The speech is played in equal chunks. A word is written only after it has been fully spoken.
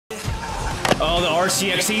Oh, the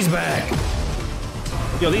RCXE's back.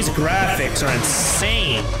 Yo, these graphics are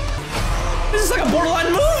insane. This is like a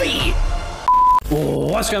Borderline movie.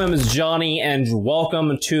 What's going on, it's Johnny, and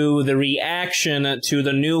welcome to the reaction to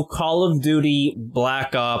the new Call of Duty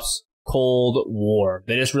Black Ops Cold War.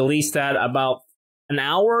 They just released that about an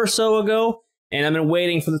hour or so ago, and I've been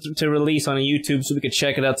waiting for it to release on YouTube so we could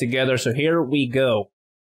check it out together, so here we go.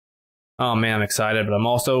 Oh man, I'm excited, but I'm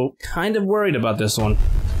also kind of worried about this one.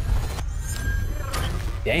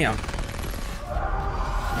 Damn.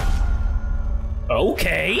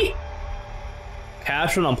 Okay.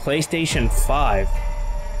 Captured on PlayStation 5.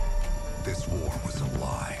 This war was a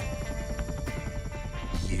lie.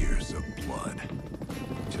 Years of blood.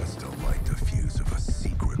 Just a light the fuse of a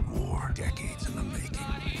secret war. Decades in the making.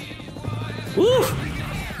 Woo!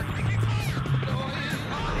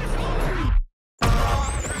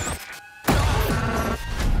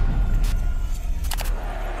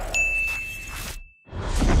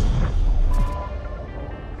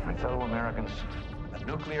 My fellow Americans, a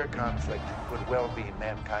nuclear conflict could well be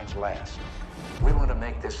mankind's last. We want to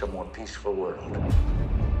make this a more peaceful world.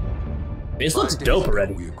 This looks dope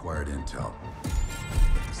already. We acquired intel.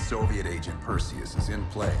 The Soviet agent Perseus is in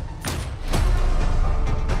play.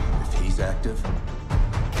 If he's active,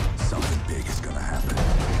 something big is gonna happen.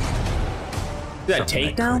 Is that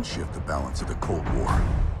Something takedown? could shift the balance of the Cold War.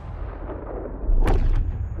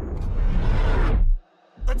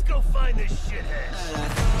 Let's go find this shithead.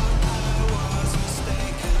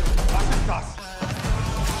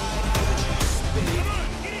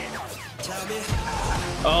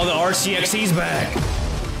 Oh, the RCXE's back.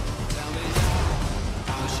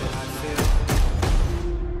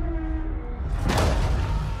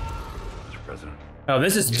 Mr. President. Oh,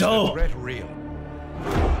 this is dope. Threat real?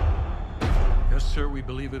 Yes, sir, we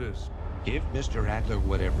believe it is. Give Mr. Adler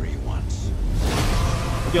whatever he wants.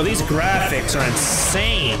 Yo, these graphics are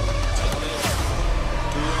insane.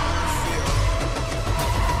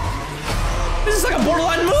 This is like a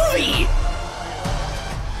Borderline movie.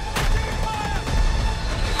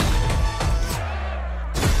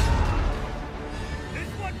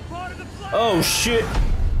 Oh shit.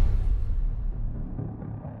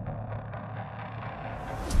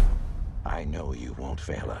 I know you won't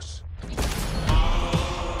fail us.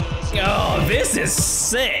 Oh, this is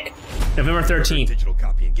sick. November 13th. Digital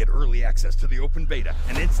copy and get early access to the open beta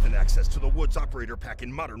and instant access to the Woods operator pack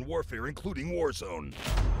in Modern Warfare, including Warzone.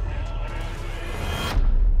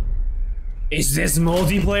 Is this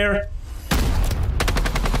multiplayer?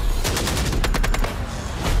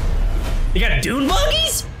 You got dune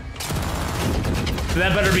buggies?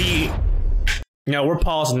 That better be... No, we're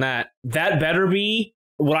pausing that. That better be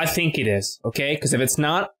what I think it is, okay? Because if it's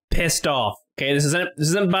not, pissed off. Okay, this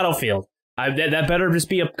isn't Battlefield. That better just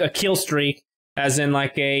be a kill streak, as in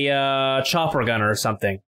like a chopper gunner or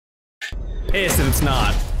something. Pissed if it's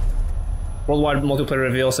not. Worldwide multiplayer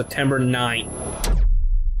reveal September 9th.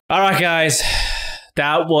 Alright guys,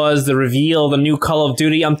 that was the reveal of the new Call of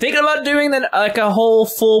Duty. I'm thinking about doing that, like a whole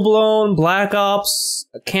full-blown Black Ops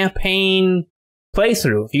campaign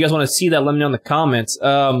playthrough. If you guys want to see that, let me know in the comments. They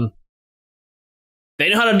know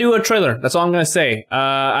how to do a trailer. That's all I'm gonna say.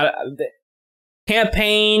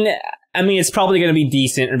 Campaign, I mean, it's probably gonna be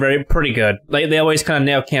decent and pretty good. They always kind of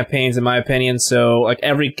nail campaigns, in my opinion. So, like,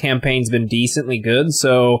 every campaign's been decently good.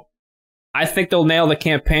 So, I think they'll nail the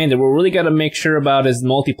campaign. That we're really got to make sure about is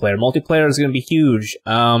multiplayer. Multiplayer is gonna be huge.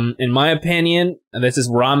 In my opinion, and this is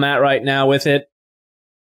where I'm at right now with it.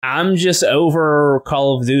 I'm just over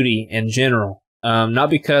Call of Duty in general. Not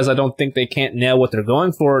because I don't think they can't nail what they're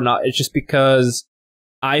going for, it's just because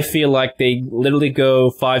I feel like they literally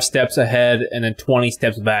go 5 steps ahead and then 20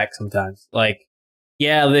 steps back sometimes. Like,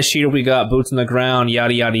 yeah, this year we got boots on the ground,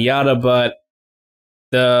 yada yada yada, but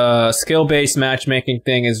the skill-based matchmaking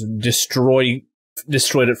thing is destroyed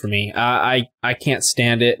it for me. I can't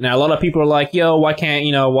stand it. Now a lot of people are like, yo, why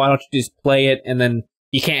don't you just play it and then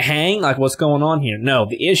you can't hang? Like, what's going on here? No,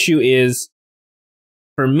 the issue is,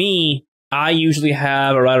 for me, I usually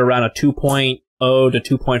have right around a 2.0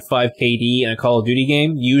 to 2.5 KD in a Call of Duty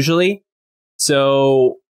game, usually.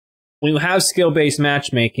 So, when you have skill-based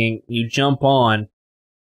matchmaking, you jump on.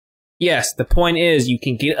 Yes, the point is you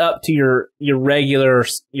can get up to your regular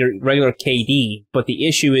KD, but the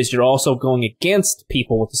issue is you're also going against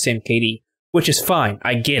people with the same KD, which is fine.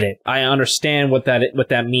 I get it. I understand what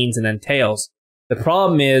that means and entails. The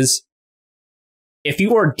problem is, if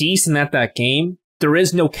you are decent at that game, there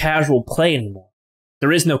is no casual play anymore.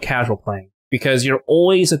 There is no casual playing. Because you're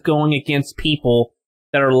always going against people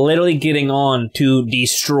that are literally getting on to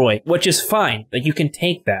destroy, which is fine. Like, you can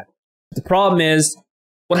take that. The problem is,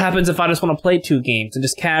 what happens if I just want to play 2 games and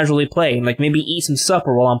just casually play and like maybe eat some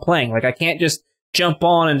supper while I'm playing? Like I can't just jump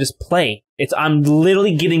on and just play. I'm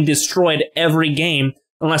literally getting destroyed every game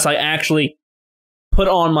unless I actually put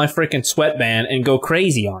on my freaking sweatband and go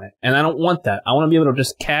crazy on it. And I don't want that. I want to be able to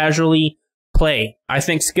just casually play. I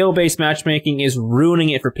think skill-based matchmaking is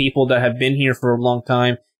ruining it for people that have been here for a long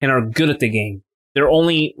time and are good at the game. They're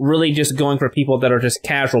only really just going for people that are just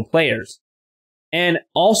casual players. And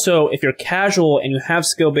also, if you're casual and you have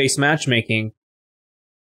skill-based matchmaking,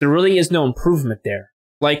 there really is no improvement there.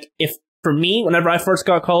 Like, for me, whenever I first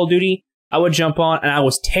got Call of Duty, I would jump on and I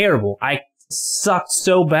was terrible. I sucked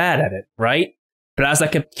so bad at it, right? But as I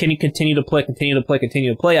continue to play,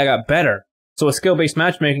 I got better. So with skill-based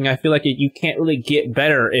matchmaking, I feel like you can't really get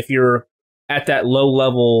better if you're at that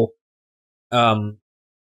low-level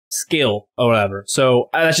skill or whatever. So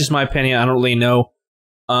that's just my opinion. I don't really know.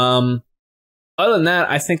 Other than that,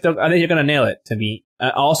 I think you're gonna nail it. I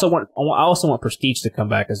also want Prestige to come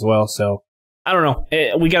back as well. So I don't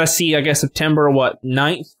know. We gotta see. I guess September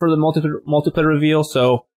 9th for the multiplayer reveal.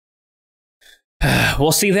 So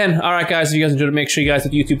we'll see then. All right, guys. If you guys enjoyed it, make sure you guys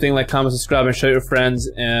hit the YouTube thing, like, comment, subscribe, and show your friends.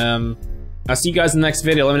 I'll see you guys in the next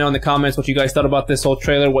video. Let me know in the comments what you guys thought about this whole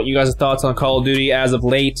trailer, what you guys' thoughts on Call of Duty as of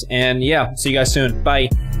late, and yeah, see you guys soon. Bye.